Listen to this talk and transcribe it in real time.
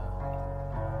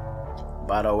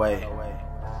By the way,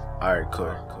 alright,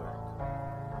 cool.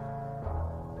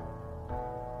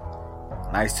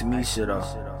 Nice to meet you, though.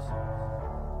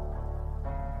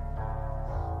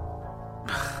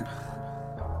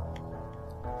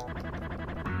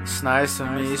 It's nice to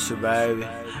meet you, baby.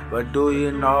 But do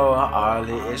you know all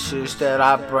the issues that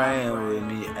I bring with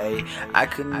me? Ay, I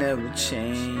could never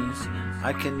change.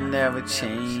 I can never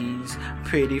change.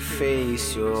 Pretty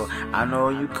face, yo. I know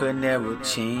you could never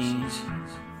change.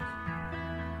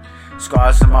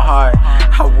 Scars in my heart,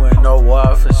 I wouldn't know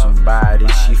what for somebody.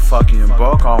 She fucking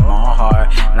broke on my heart.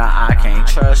 Now I can't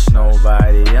trust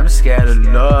nobody. I'm scared of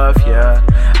love, yeah.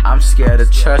 I'm scared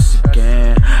of trust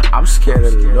again. I'm scared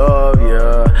of love,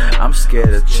 yeah. I'm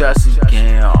scared of trust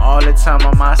again. All the time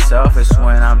on myself is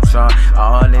when I'm drunk.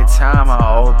 All the time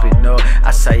I open up,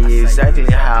 I say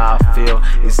exactly how I feel.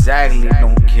 Exactly,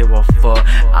 don't give a fuck.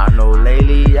 I know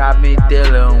lately I've been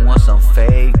dealing with some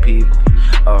fake people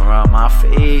around my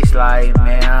face, like,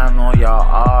 man, I know y'all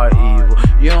are evil.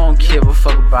 You don't give a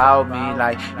fuck about me,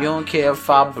 like, you don't care if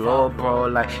I blow, bro,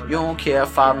 like, you don't care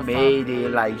if I made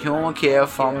it, like, you don't care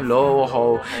if I'm low,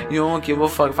 ho. You don't give a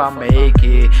fuck if I make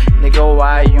it, nigga,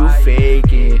 why you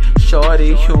faking? Shorty,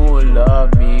 you don't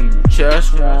love me, you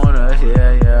just wanna,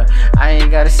 yeah. I ain't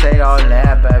gotta say all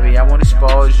that, baby, I wanna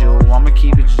expose you, I'ma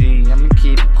keep it G, I'ma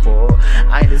keep it cool.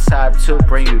 I ain't the type to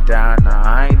bring you down, nah,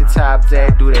 I ain't the type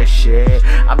that do that shit.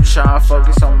 I'm trying to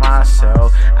focus on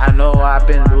myself. I know I've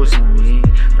been losing me.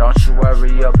 Don't you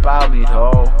worry about me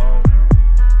though.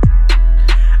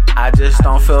 I just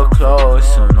don't feel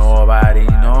close to nobody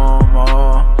no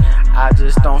more. I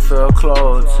just don't feel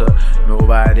close to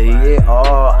nobody at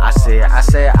all. I say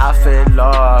I feel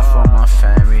love from my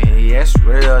family. Yes,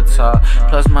 real talk.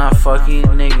 Plus my fucking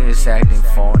niggas acting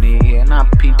phony, and I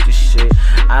peep the shit.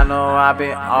 I know I've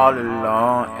been all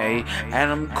alone, ayy,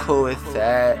 and I'm cool with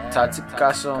that. Talked to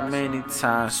God so many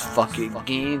times, fuck it,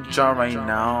 getting drunk right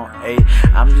now, ayy.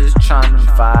 I'm just trying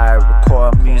to vibe,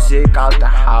 record music out the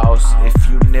house. If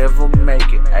you never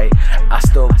make it, ayy, I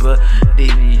still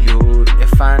believe in you.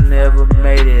 If I never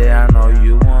made it, I know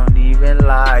you won't even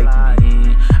like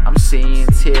me. I'm seeing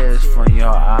tears from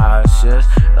your eyes, just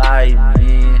like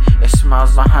me. It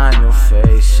smiles behind your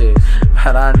face, shit,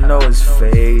 but I know it's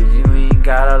fake. You ain't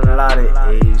got a lot of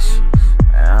age,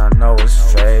 and I know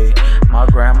it's fake. My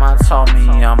grandma told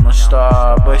me I'm a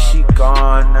star, but she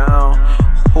gone now.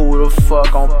 Who the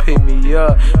fuck gon' pick me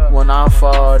up when I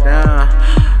fall down?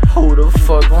 Who the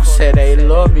fuck gon' say they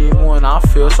love me when I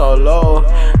feel so low?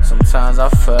 Sometimes I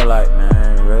feel like,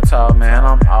 man, real talk, man,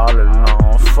 I'm all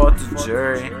alone. Fuck the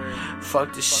jury,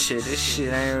 fuck this shit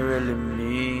ain't really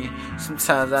me.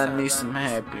 Sometimes I need some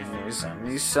happiness, I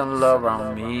need some love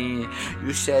around me.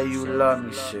 You say you love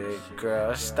me, shit,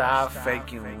 girl, stop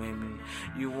faking with me.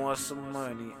 You want some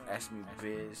money, ask me,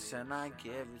 bitch, and I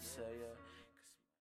give it to you.